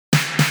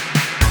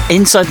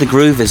Inside the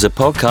Groove is a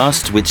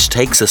podcast which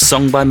takes a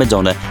song by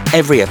Madonna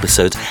every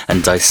episode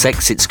and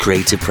dissects its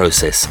creative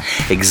process,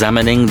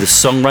 examining the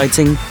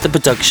songwriting, the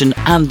production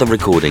and the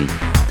recording.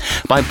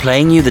 By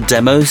playing you the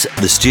demos,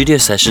 the studio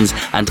sessions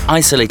and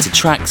isolated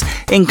tracks,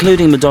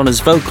 including Madonna's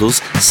vocals,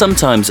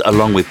 sometimes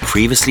along with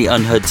previously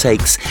unheard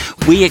takes,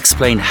 we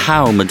explain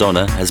how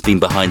Madonna has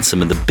been behind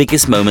some of the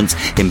biggest moments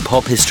in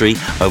pop history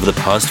over the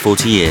past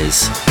 40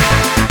 years.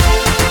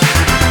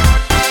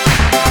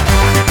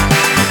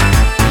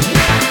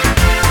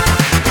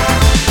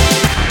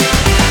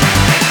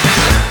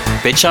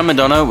 Bitch I'm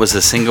Madonna was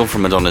a single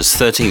from Madonna's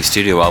 13th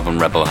studio album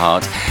Rebel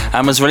Heart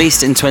and was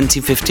released in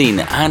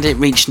 2015, and it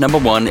reached number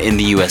 1 in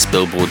the US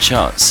Billboard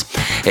charts.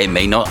 It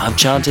may not have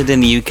charted in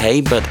the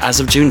UK, but as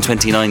of June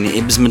 29,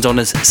 it was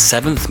Madonna's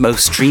 7th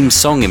most streamed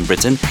song in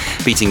Britain,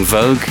 beating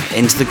Vogue,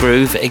 Into the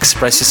Groove,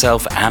 Express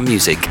Yourself and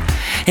Music.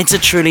 It's a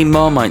truly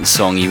Marmite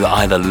song. You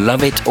either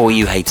love it or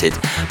you hate it,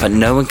 but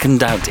no one can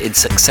doubt its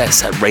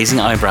success at raising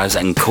eyebrows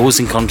and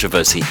causing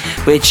controversy,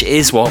 which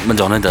is what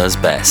Madonna does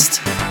best.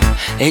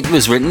 It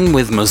was written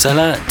with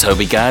Mozella,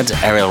 Toby Gad,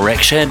 Ariel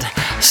Rechtshaid,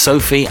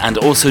 Sophie and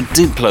also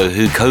Diplo,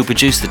 who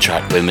co-produced the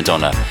track with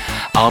Madonna.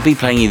 I'll be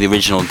playing you the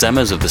original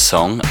demos of the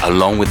song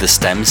along with the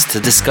stems to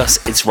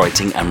discuss its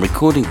writing and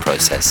recording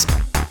process.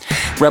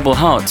 Rebel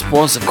Heart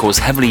was of course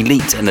heavily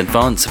leaked in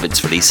advance of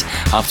its release,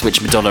 after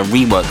which Madonna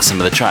reworked some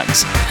of the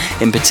tracks,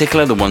 in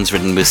particular the ones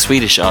written with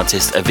Swedish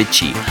artist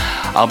Avicii.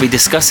 I'll be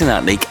discussing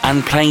that leak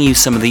and playing you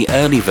some of the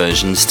early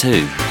versions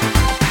too.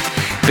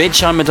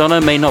 Bitch I'm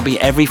Madonna may not be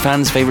every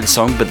fan's favourite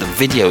song, but the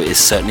video is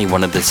certainly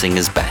one of the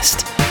singer's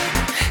best.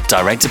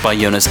 Directed by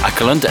Jonas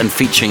Åkerlund and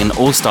featuring an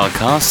all-star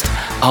cast,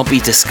 I'll be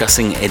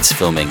discussing its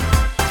filming.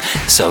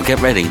 So get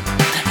ready,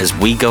 as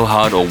we go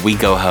hard or we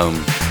go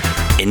home.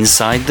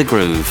 Inside the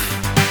Groove.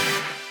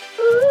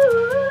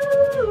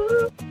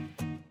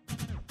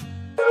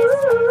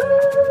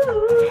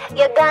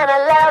 You're gonna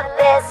love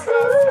this.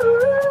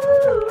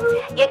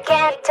 You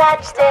can't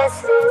touch this.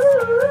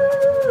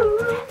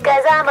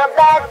 'Cause I'm a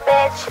bad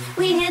bitch.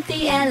 We hit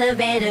the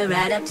elevator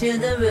right up to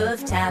the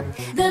rooftop.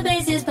 The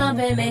bass is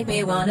pumping, make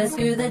me wanna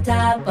screw the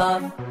top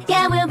off.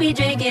 Yeah, we'll be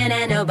drinking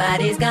and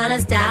nobody's gonna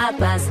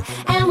stop us.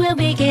 And we'll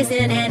be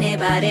kissing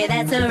anybody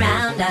that's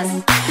around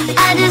us.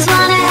 I just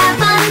wanna have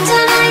fun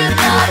tonight.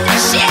 All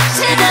this shit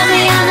Tell tonight.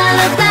 me I'm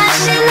gonna look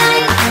flashing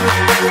like.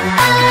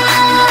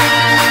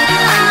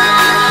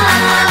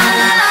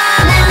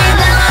 Let me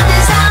blow up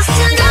this house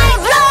tonight.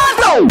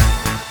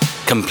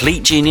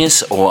 Complete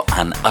genius or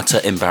an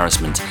utter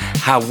embarrassment?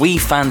 How we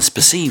fans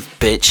perceive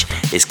Bitch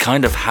is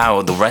kind of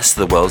how the rest of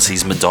the world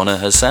sees Madonna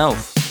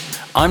herself.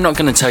 I'm not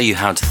going to tell you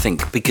how to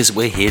think because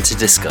we're here to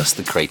discuss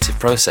the creative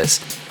process.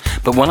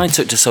 But when I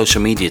took to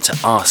social media to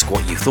ask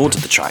what you thought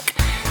of the track,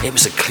 it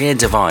was a clear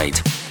divide.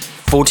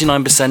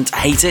 49%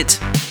 hate it,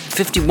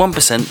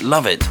 51%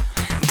 love it,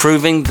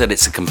 proving that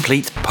it's a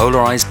complete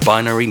polarized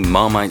binary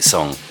Marmite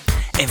song.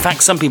 In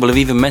fact, some people have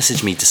even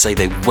messaged me to say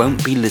they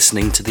won't be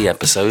listening to the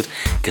episode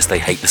because they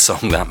hate the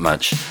song that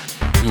much.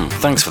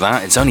 Thanks for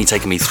that. It's only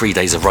taken me 3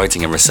 days of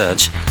writing and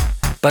research.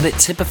 But it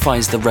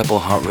typifies the Rebel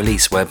Heart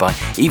release, whereby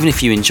even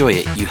if you enjoy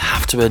it, you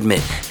have to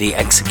admit the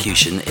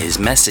execution is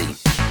messy.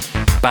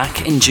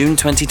 Back in June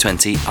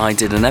 2020, I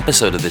did an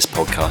episode of this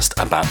podcast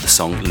about the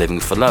song Living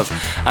for Love,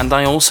 and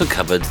I also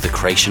covered the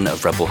creation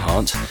of Rebel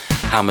Heart,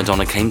 how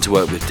Madonna came to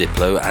work with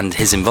Diplo and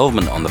his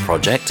involvement on the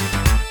project,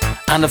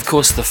 and of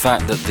course the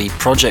fact that the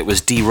project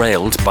was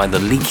derailed by the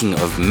leaking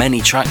of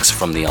many tracks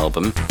from the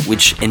album,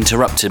 which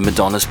interrupted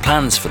Madonna's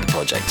plans for the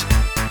project.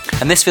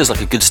 And this feels like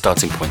a good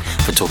starting point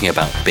for talking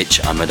about Bitch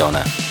I'm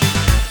Madonna.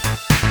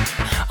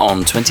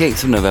 On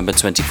 28th of November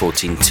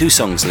 2014, 2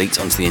 songs leaked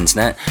onto the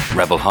internet,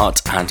 Rebel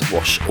Heart and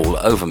Wash All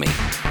Over Me.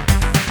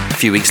 A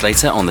few weeks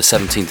later, on the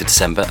 17th of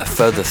December, a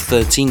further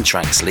 13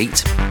 tracks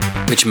leaked,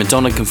 which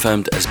Madonna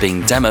confirmed as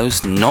being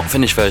demos, not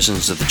finished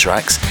versions of the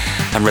tracks,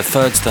 and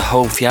referred to the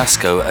whole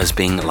fiasco as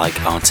being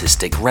like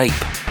artistic rape.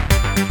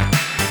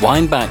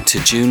 Wind back to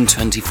June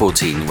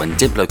 2014 when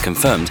Diplo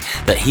confirmed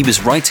that he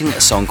was writing a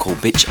song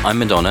called Bitch I'm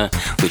Madonna,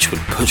 which would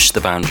push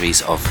the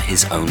boundaries of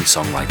his own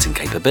songwriting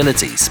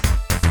capabilities.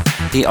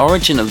 The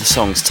origin of the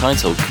song's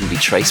title can be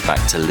traced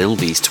back to Lil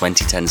B's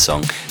 2010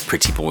 song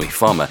Pretty Boy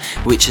Farmer,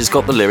 which has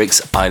got the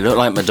lyrics, I look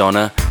like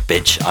Madonna,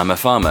 bitch I'm a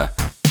farmer.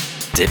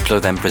 Diplo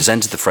then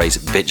presented the phrase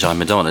Bitch I'm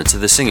Madonna to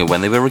the singer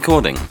when they were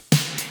recording.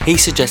 He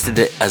suggested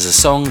it as a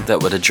song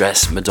that would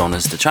address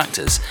Madonna's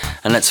detractors,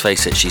 and let's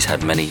face it, she's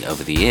had many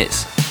over the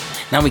years.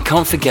 Now we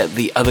can't forget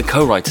the other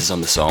co-writers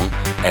on the song,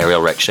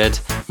 Ariel Rechtshaid,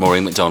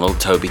 Maureen McDonald,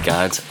 Toby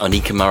Gad,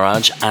 Anika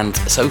Maraj and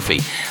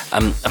Sophie.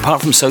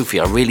 Apart from Sophie,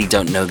 I really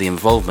don't know the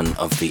involvement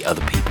of the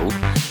other people,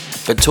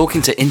 but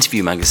talking to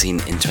Interview magazine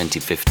in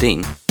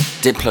 2015,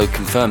 Diplo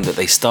confirmed that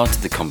they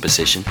started the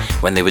composition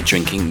when they were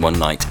drinking one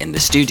night in the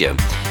studio.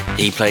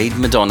 He played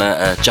Madonna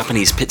a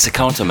Japanese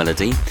pizzicato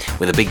melody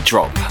with a big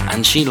drop,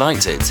 and she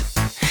liked it.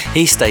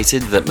 He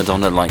stated that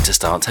Madonna liked to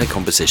start her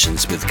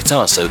compositions with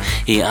guitar, so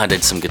he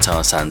added some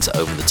guitar sounds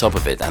over the top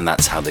of it, and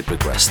that's how they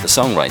progressed the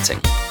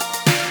songwriting.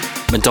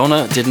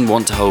 Madonna didn't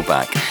want to hold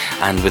back,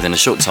 and within a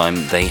short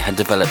time they had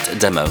developed a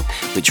demo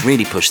which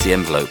really pushed the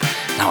envelope.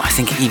 Now I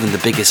think even the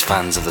biggest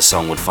fans of the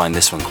song would find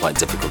this one quite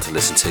difficult to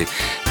listen to,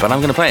 but I'm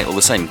going to play it all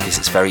the same because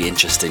it's very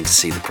interesting to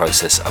see the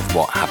process of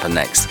what happened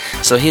next.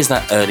 So here's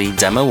that early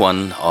demo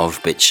one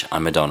of Bitch,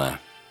 I'm Madonna.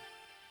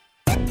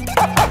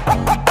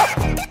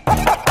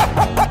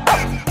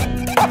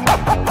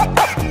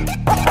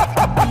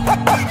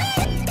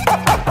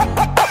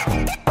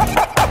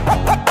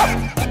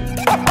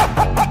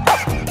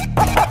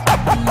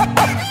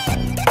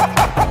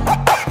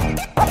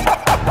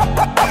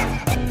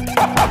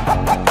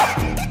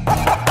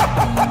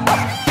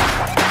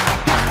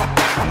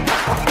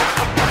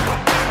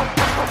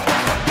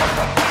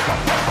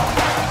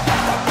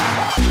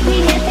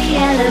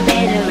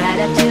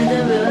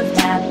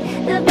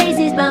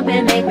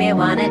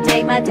 Wanna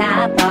take my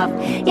top off.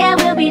 Yeah,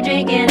 we'll be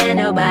drinking and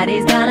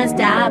nobody's gonna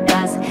stop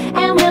us.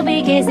 And we'll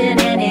be kissing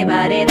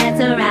anybody that's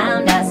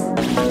around us.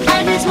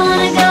 I just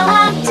wanna go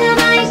out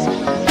tonight.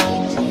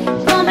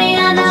 Pull me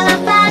under the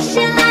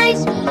flashing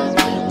lights.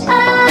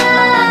 Oh,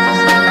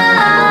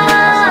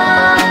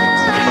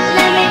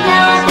 let me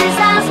blow up this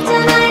house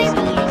tonight.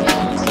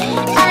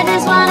 I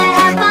just wanna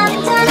have fun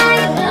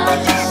tonight.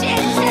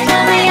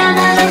 Pull me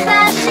under the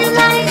flashing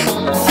lights.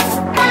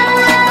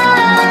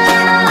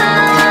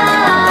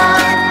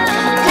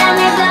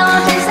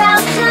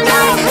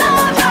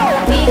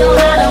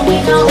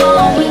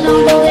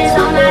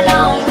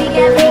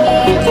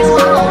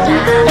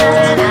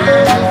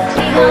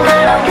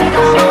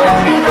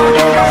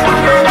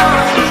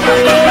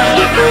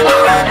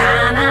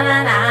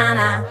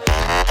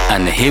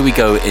 And here we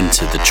go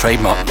into the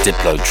trademark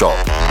Diplo drop.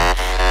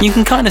 You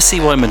can kind of see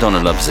why Madonna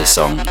loves this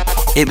song.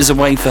 It was a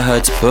way for her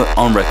to put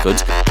on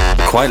record,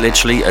 quite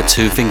literally, a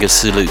two-finger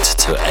salute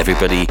to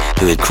everybody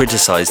who had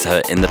criticised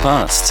her in the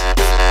past.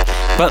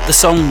 But the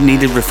song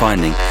needed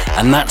refining,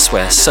 and that's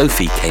where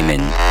Sophie came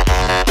in.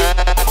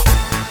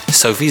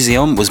 Sophie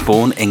Zion was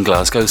born in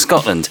Glasgow,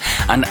 Scotland,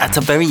 and at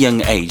a very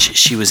young age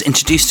she was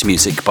introduced to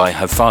music by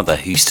her father,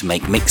 who used to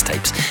make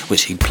mixtapes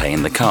which he'd play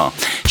in the car.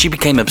 She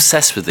became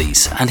obsessed with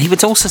these, and he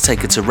would also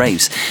take her to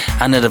raves,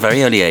 and at a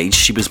very early age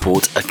she was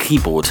bought a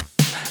keyboard,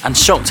 and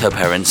shocked her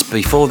parents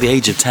before the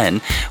age of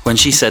 10 when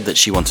she said that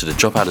she wanted to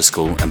drop out of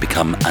school and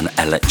become an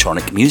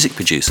electronic music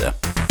producer.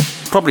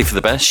 Probably for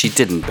the best, she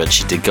didn't, but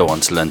she did go on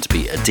to learn to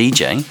be a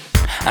DJ,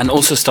 and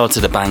also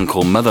started a band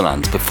called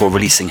Motherland before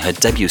releasing her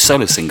debut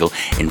solo single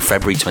in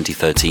February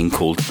 2013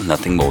 called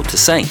Nothing More to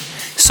Say.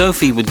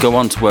 Sophie would go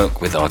on to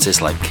work with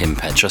artists like Kim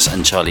Petras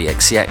and Charlie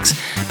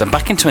XCX, but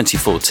back in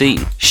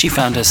 2014, she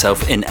found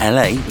herself in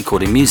LA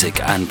recording music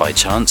and by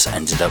chance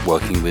ended up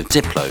working with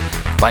Diplo.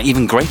 By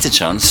even greater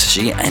chance,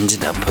 she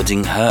ended up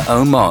putting her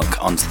own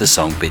mark onto the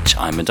song Bitch,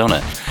 I'm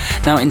Madonna.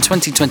 Now in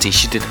 2020,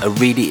 she did a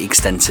really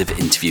extensive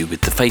interview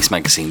with The Face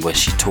magazine where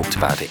she talked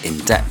about it in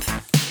depth.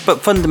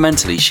 But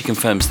fundamentally, she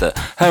confirms that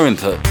her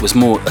input was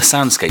more a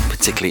soundscape,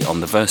 particularly on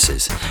the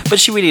verses. But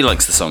she really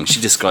likes the song, she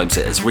describes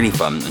it as really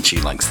fun, and she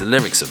likes the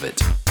lyrics of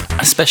it,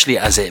 especially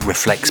as it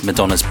reflects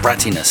Madonna's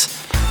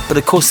brattiness. But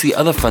of course, the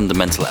other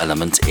fundamental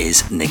element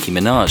is Nicki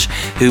Minaj,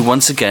 who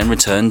once again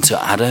returned to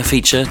add her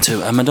feature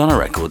to a Madonna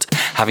record,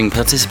 having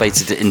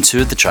participated in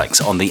 2 of the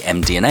tracks on the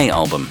MDNA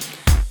album.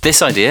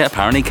 This idea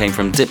apparently came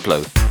from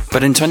Diplo,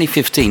 but in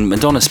 2015,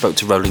 Madonna spoke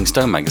to Rolling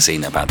Stone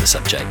magazine about the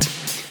subject.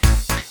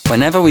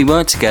 Whenever we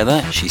work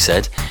together, she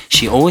said,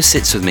 she always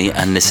sits with me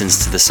and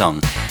listens to the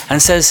song and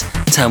says,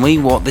 tell me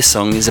what this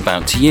song is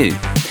about to you.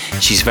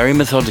 She's very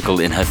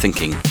methodical in her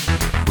thinking.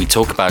 We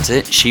talk about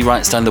it, she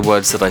writes down the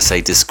words that I say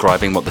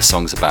describing what the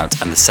song's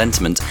about and the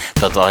sentiment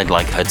that I'd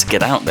like her to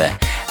get out there,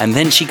 and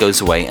then she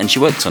goes away and she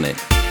works on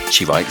it.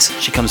 She writes,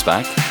 she comes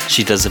back,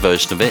 she does a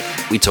version of it,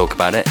 we talk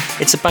about it,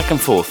 it's a back and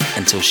forth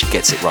until she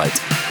gets it right.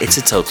 It's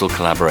a total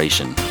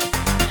collaboration.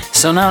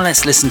 So now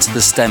let's listen to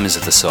the stems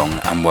of the song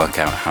and work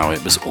out how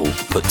it was all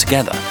put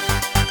together.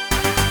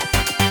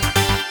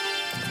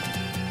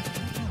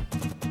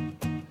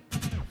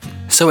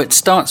 So it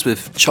starts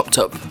with chopped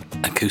up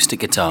acoustic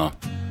guitar.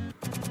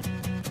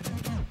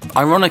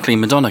 Ironically,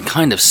 Madonna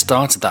kind of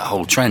started that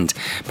whole trend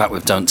back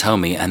with Don't Tell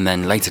Me and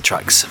then later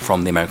tracks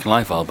from the American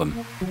Life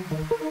album.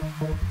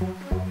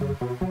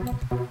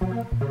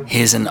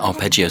 Here's an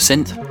arpeggio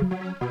synth.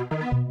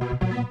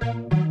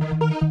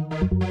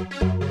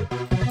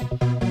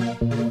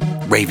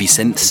 Ravey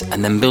synths,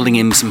 and then building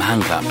in some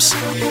hand claps.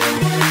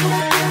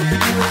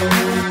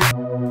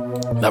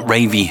 That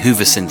ravey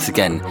Hoover synth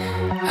again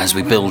as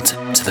we build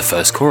to the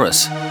first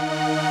chorus. Let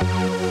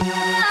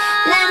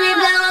me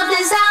blow up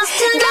this house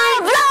tonight.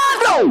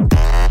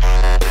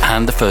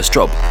 And the first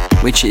drop,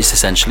 which is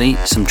essentially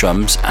some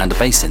drums and a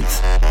bass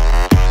synth.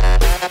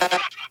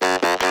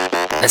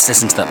 Let's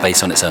listen to that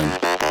bass on its own.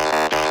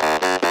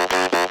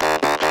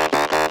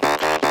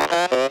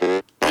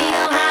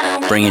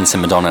 Bring in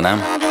some Madonna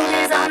now.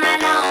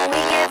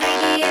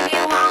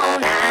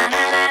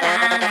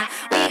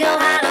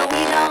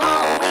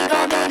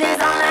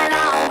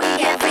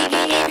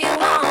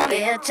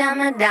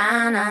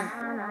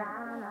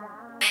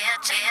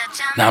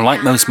 Now,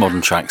 like most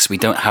modern tracks, we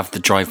don't have the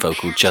dry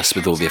vocal just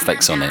with all the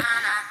effects on it.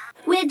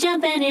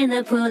 jumping in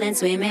the pool and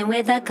swimming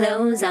with her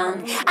clothes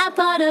on. I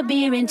poured a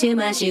beer into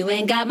my shoe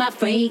and got my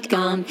freak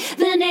on.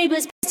 The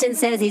neighbor's and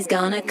says he's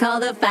gonna call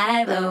the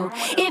 5-0.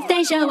 If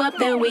they show up,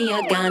 then we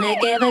are gonna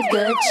give a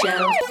good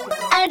show.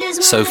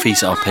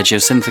 Sophie's arpeggio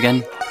synth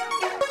again.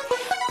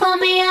 Pour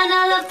me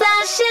another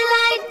flashing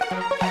light.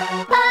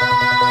 Oh,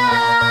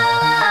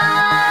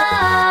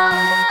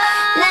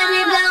 let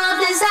me blow up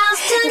this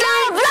house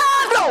tonight.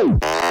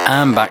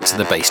 And back to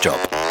the bass drop.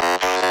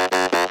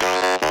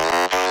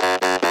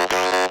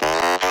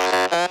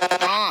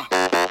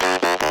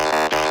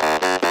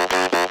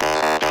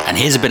 And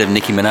here's a bit of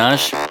Nicki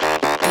Minaj.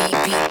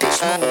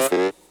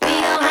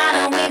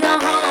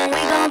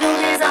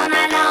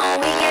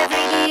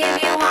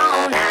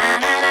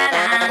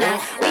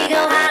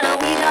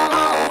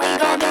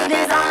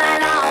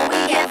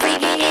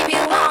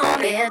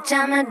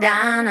 I'm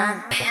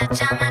Madonna,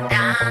 bitch, I'm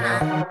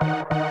Madonna,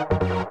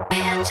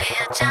 bitch,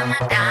 I'm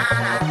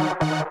Madonna,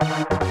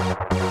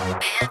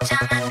 bitch,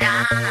 I'm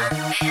Madonna,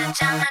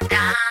 bitch, I'm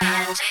Madonna,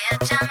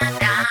 bitch, I'm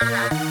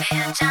Madonna,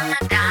 bitch, I'm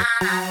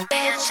Madonna,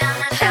 bitch, I'm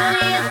Madonna. Who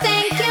do you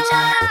think you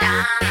are?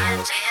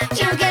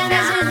 You get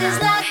us with this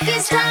lucky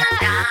star.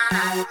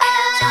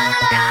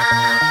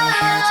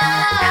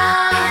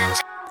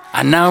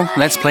 And now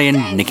let's play in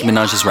Nicki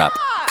Minaj's rap.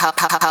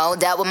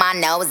 Hold up with my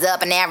nose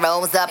up and that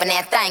rose up and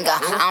that thinger.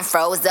 I'm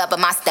froze up with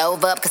my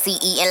stove up cause he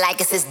eating like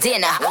it's his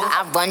dinner.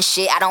 I run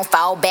shit, I don't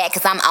fall back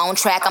cause I'm on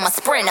track, I'm a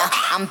sprinter.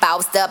 I'm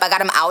bossed up, I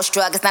got him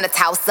outstruck, it's not a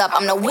toss up,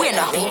 I'm the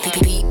winner.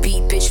 Beat,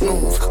 bitch,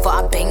 move, for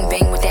I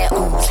bang, with that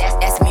ooze.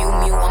 That's Mew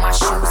on my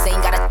shoes,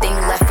 ain't got a thing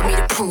left for me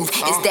to prove.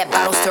 Is that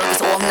bottle service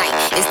all night?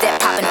 Is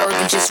that poppin'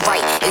 urban just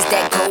right? Is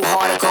that go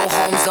hard or go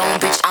home zone?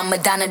 Bitch, I'm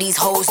Madonna, these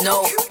hoes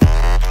know.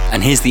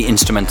 And here's the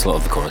instrumental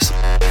of the chorus.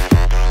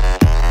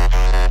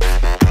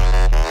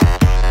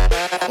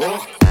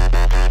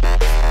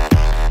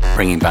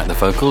 Bringing back the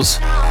vocals.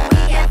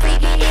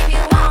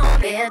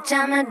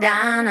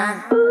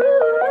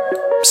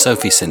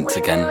 Sophie synth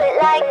again.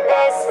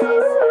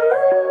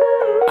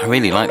 I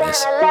really like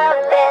this.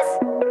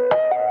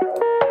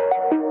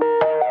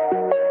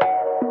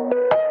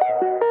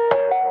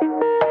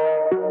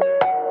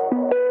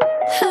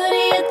 Who do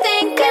you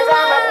think? 'Cause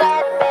I'm a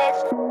bad bitch.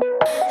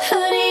 Who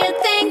do you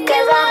think?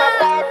 'Cause I'm a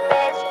bad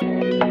bitch.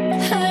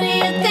 Who do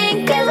you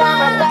think? 'Cause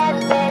I'm a bad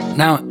bitch.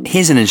 Now,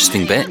 here's an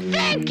interesting bit.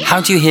 How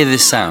do you hear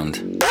this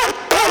sound?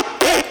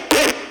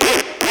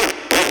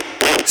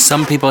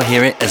 Some people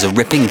hear it as a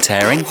ripping,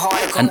 tearing,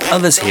 and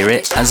others hear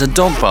it as a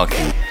dog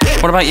barking.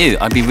 What about you?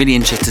 I'd be really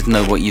interested to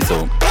know what you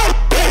thought.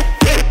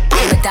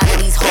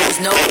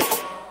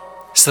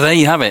 So there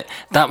you have it.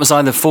 That was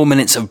either 4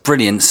 minutes of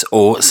brilliance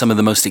or some of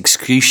the most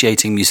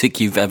excruciating music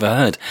you've ever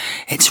heard.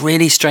 It's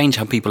really strange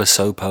how people are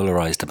so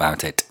polarised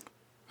about it.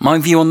 My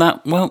view on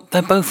that? Well,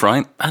 they're both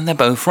right and they're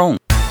both wrong.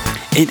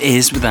 It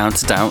is,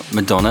 without a doubt,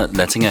 Madonna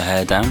letting her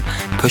hair down,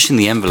 pushing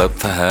the envelope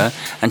for her,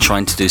 and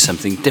trying to do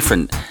something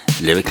different.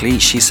 Lyrically,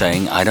 she's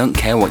saying, I don't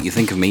care what you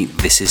think of me,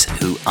 this is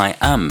who I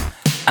am.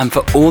 And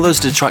for all those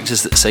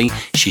detractors that say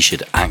she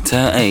should act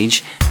her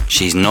age,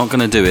 she's not going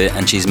to do it,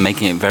 and she's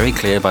making it very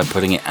clear by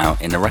putting it out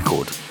in a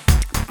record.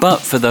 But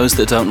for those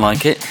that don't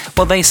like it,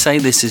 well, they say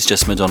this is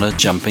just Madonna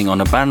jumping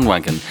on a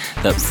bandwagon,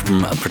 that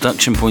from a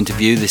production point of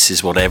view, this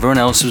is what everyone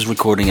else was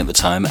recording at the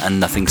time and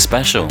nothing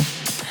special.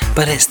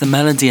 But it's the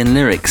melody and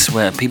lyrics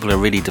where people are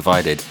really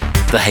divided.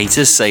 The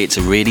haters say it's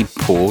a really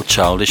poor,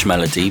 childish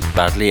melody,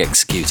 badly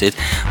executed,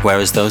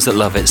 whereas those that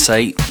love it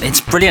say,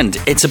 it's brilliant,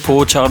 it's a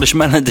poor, childish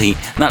melody,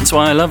 that's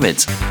why I love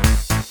it.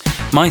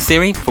 My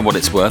theory, for what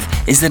it's worth,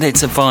 is that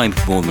it's a vibe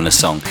more than a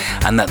song,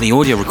 and that the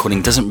audio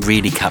recording doesn't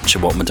really capture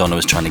what Madonna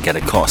was trying to get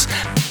across.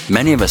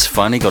 Many of us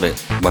finally got it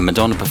when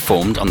Madonna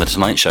performed on The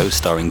Tonight Show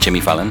starring Jimmy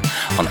Fallon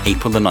on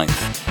April the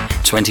 9th,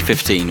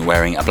 2015,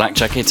 wearing a black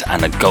jacket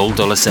and a gold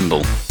dollar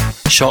symbol.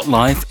 Shot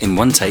live in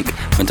one take,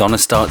 Madonna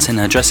starts in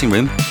her dressing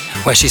room,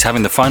 where she's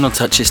having the final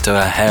touches to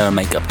her hair and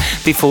makeup,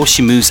 before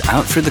she moves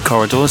out through the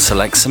corridor,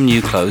 selects some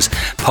new clothes,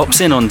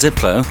 pops in on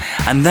Diplo,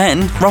 and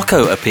then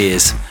Rocco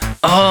appears.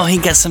 Oh, he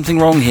gets something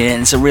wrong here,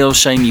 and it's a real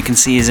shame. You can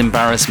see his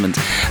embarrassment.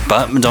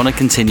 But Madonna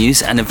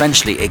continues, and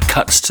eventually it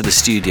cuts to the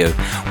studio,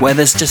 where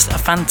there's just a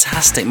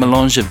fantastic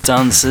melange of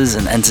dancers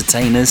and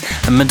entertainers,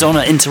 and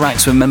Madonna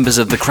interacts with members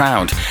of the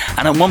crowd.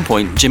 And at one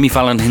point, Jimmy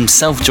Fallon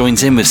himself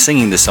joins in with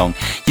singing the song.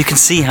 You can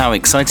see how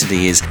excited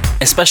he is,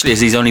 especially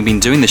as he's only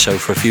been doing the show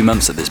for a few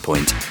months at this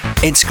point.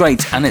 It's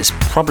great, and it's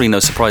probably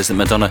no surprise that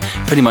Madonna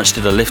pretty much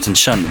did a lift and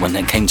shunt when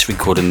it came to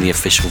recording the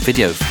official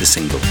video for the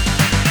single.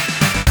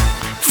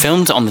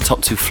 Filmed on the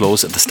top 2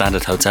 floors of the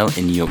Standard Hotel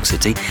in New York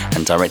City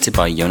and directed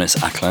by Jonas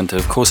Ackland, who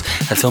of course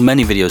had filmed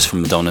many videos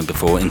from Madonna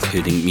before,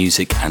 including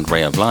Music and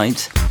Ray of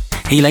Light.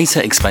 He later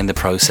explained the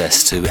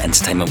process to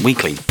Entertainment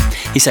Weekly.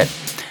 He said,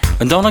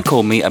 Madonna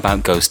called me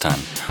about Ghost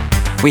Town.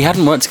 We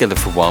hadn't worked together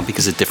for a while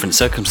because of different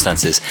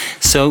circumstances,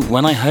 so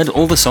when I heard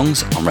all the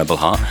songs on Rebel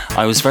Heart,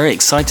 I was very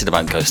excited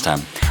about Ghost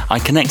Town. I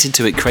connected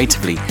to it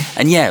creatively,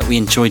 and yeah, we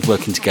enjoyed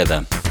working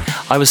together.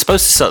 I was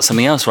supposed to start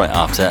something else right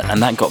after,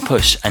 and that got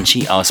pushed, and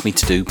she asked me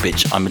to do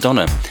Bitch, I'm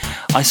Madonna.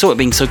 I saw it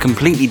being so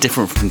completely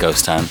different from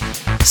Ghost Town.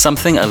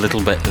 Something a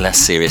little bit less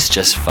serious,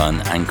 just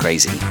fun and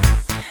crazy.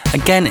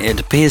 Again, it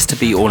appears to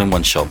be all in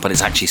one shot, but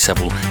it's actually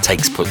several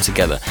takes put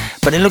together.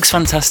 But it looks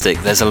fantastic.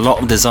 There's a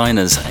lot of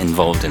designers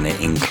involved in it,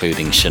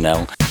 including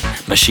Chanel,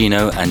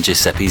 Moschino and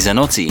Giuseppe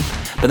Zanotti.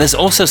 But there's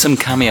also some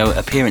cameo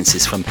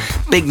appearances from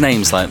big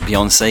names like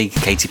Beyonce,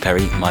 Katy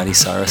Perry, Miley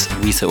Cyrus,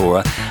 Rita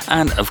Ora,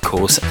 and of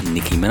course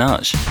Nicki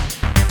Minaj.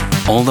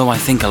 Although I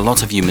think a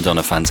lot of you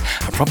Madonna fans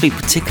are probably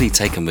particularly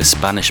taken with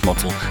Spanish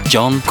model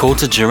John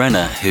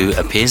Cortajarena, who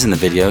appears in the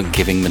video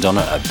giving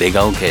Madonna a big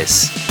old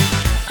kiss.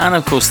 And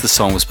of course the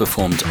song was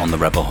performed on the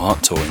Rebel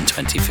Heart Tour in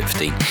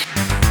 2015.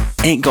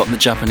 It got the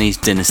Japanese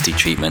Dynasty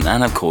treatment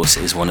and of course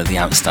is one of the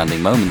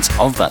outstanding moments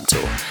of that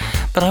tour.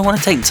 But I want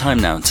to take time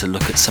now to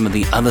look at some of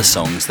the other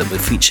songs that were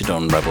featured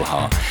on Rebel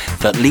Heart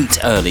that leaked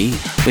early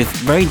with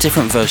very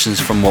different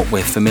versions from what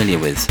we're familiar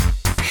with.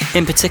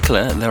 In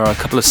particular, there are a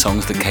couple of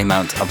songs that came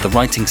out of the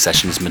writing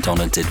sessions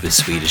Madonna did with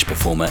Swedish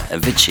performer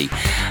Avicii.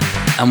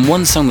 And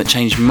one song that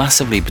changed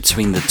massively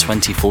between the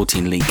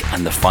 2014 leak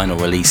and the final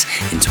release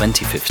in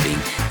 2015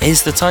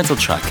 is the title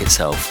track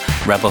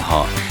itself, Rebel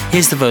Heart.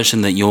 Here's the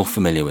version that you're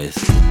familiar with.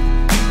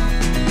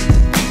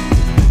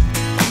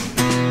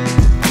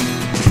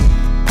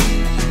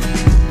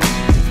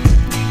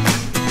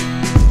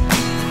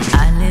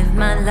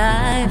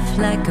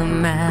 Like a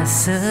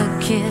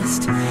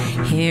masochist,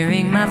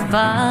 hearing my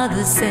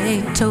father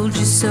say, told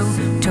you so,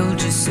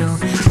 told you so.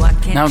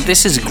 Now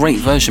this is a great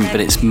version, but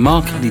it's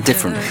markedly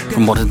different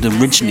from what had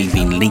originally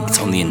been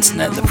leaked on the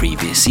internet the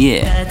previous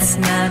year.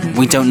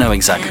 We don't know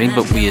exactly,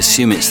 but we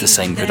assume it's the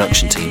same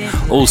production team,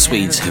 all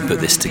Swedes, who put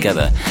this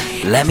together.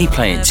 Let me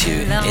play it to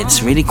you,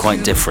 it's really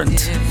quite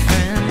different.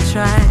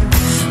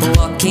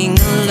 Walking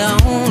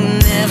alone,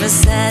 never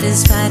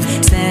satisfied,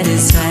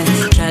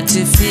 tried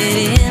to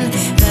fit in,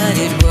 but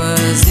it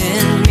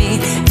wasn't me.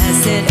 I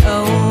said,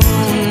 oh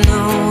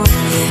no,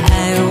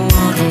 I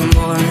want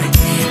more.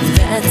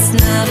 That's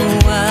not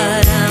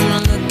what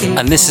I'm looking for.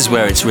 And this is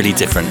where it's really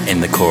different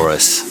in the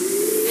chorus.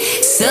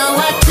 So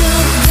I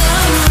took the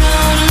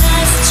road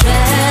less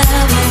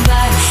traveled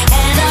by,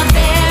 and I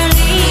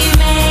barely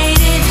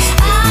made it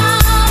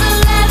out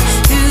alive.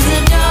 Through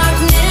the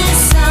darkness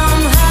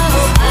somehow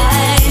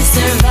I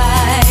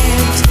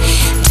survived.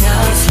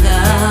 Tough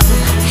love,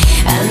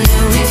 I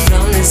knew it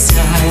from the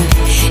start.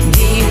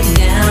 Deep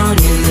down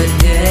in the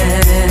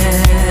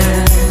depths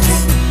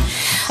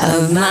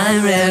of my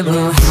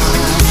rebel heart.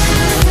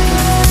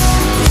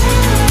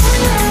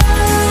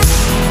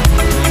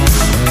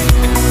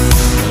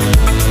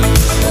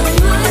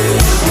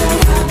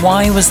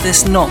 Why was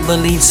this not the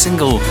lead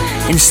single?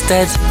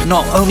 Instead,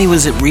 not only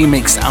was it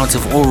remixed out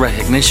of all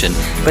recognition,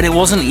 but it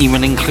wasn't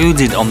even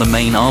included on the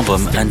main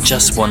album and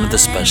just one of the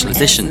special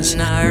editions.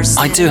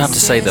 I do have to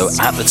say though,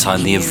 at the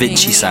time the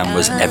Avicii sound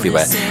was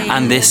everywhere,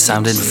 and this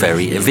sounded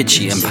very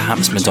Avicii, and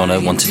perhaps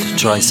Madonna wanted to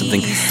try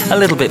something a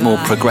little bit more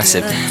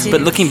progressive. But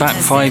looking back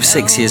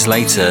 5-6 years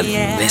later,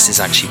 this is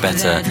actually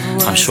better.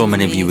 I'm sure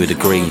many of you would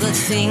agree.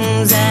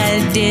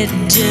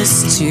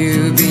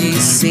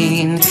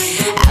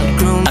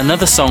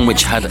 Another song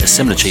which had a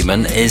similar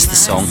treatment is the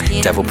song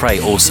Devil Pray,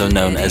 also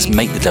known as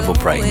Make the Devil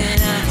Pray.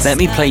 Let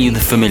me play you the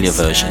familiar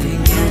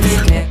version.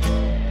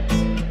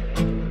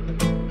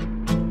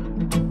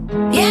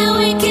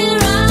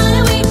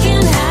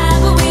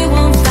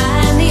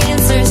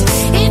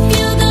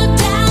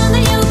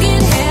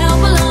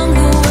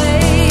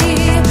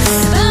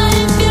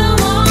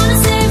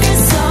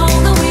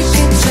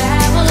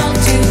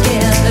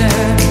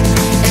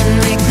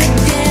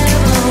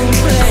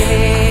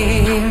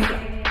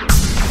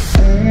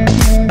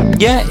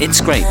 Yeah, it's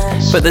great,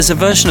 but there's a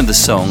version of the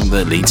song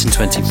that leaked in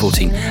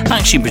 2014,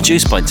 actually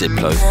produced by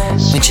Diplo,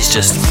 which is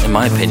just, in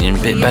my opinion,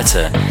 a bit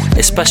better.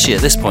 Especially at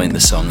this point in the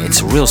song,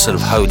 it's a real sort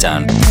of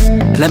hoedown.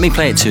 Let me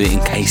play it to you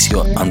in case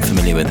you're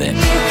unfamiliar with it.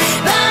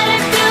 But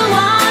if you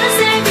wanna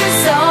save your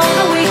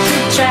soul, we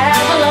could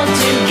travel all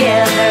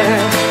together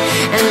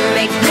and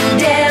make the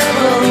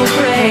devil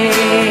pray.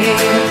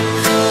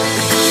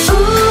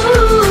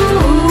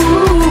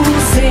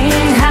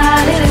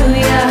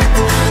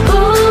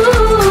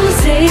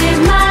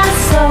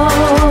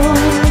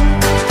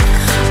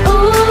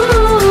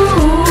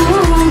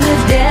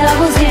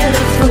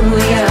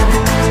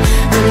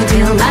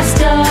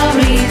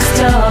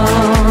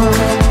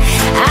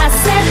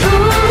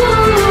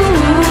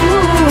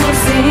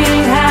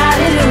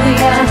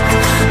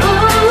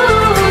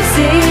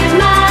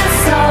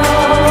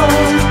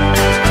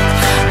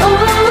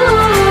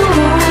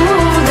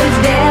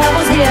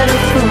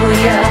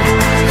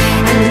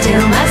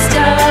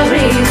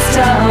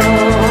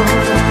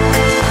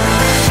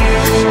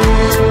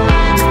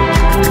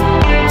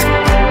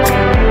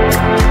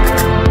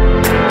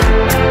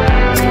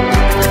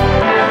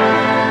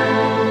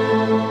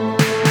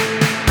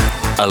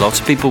 A lot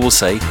of people will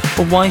say,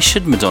 well, why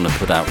should Madonna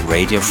put out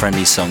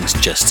radio-friendly songs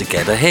just to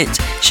get a hit?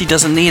 She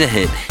doesn't need a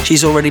hit,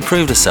 she's already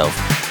proved herself.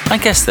 I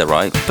guess they're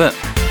right, but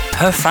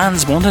her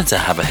fans wanted to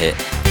have a hit.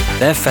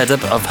 They're fed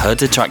up of her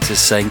detractors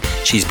saying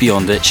she's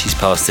beyond it, she's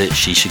past it,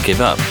 she should give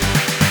up.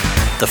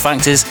 The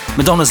fact is,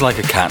 Madonna's like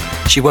a cat.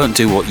 She won't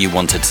do what you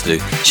want her to do.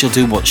 She'll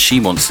do what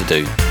she wants to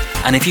do.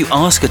 And if you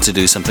ask her to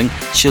do something,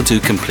 she'll do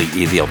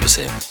completely the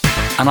opposite.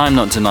 And I'm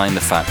not denying the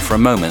fact for a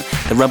moment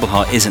that Rebel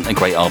Heart isn't a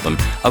great album.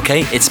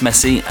 Okay, it's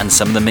messy and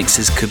some of the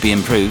mixes could be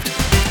improved,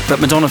 but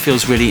Madonna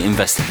feels really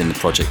invested in the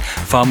project,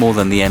 far more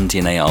than the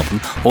MDNA album,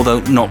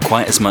 although not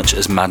quite as much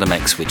as Madam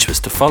X, which was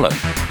to follow.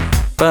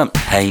 But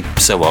hey,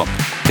 so what?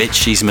 Bitch,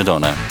 she's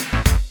Madonna.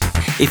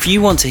 If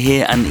you want to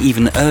hear an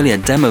even earlier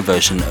demo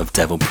version of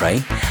Devil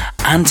Pray,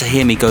 and to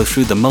hear me go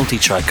through the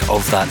multi-track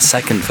of that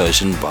second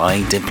version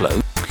by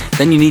Diplo,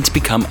 then you need to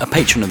become a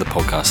patron of the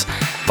podcast.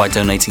 By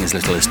donating as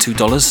little as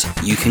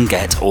 $2, you can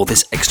get all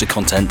this extra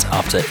content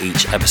after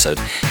each episode.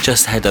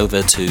 Just head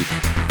over to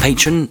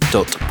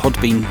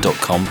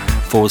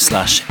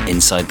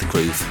patron.podbean.com/Inside the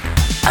Groove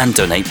and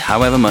donate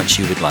however much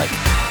you would like.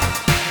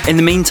 In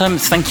the meantime,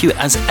 thank you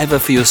as ever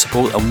for your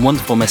support and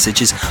wonderful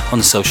messages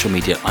on social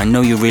media. I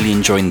know you're really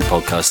enjoying the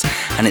podcast,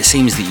 and it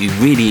seems that you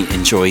really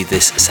enjoy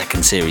this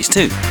second series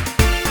too.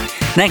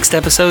 Next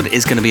episode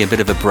is going to be a bit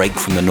of a break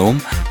from the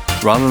norm.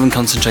 Rather than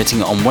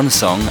concentrating on one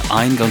song,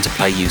 I'm going to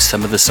play you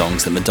some of the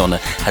songs that Madonna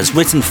has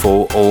written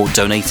for or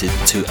donated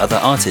to other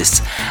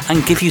artists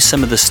and give you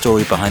some of the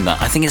story behind that.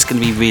 I think it's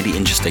going to be really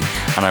interesting,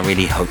 and I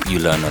really hope you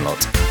learn a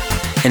lot.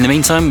 In the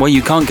meantime, well,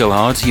 you can't go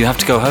hard, you have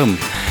to go home.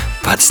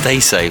 But stay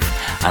safe,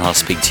 and I'll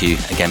speak to you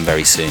again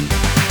very soon.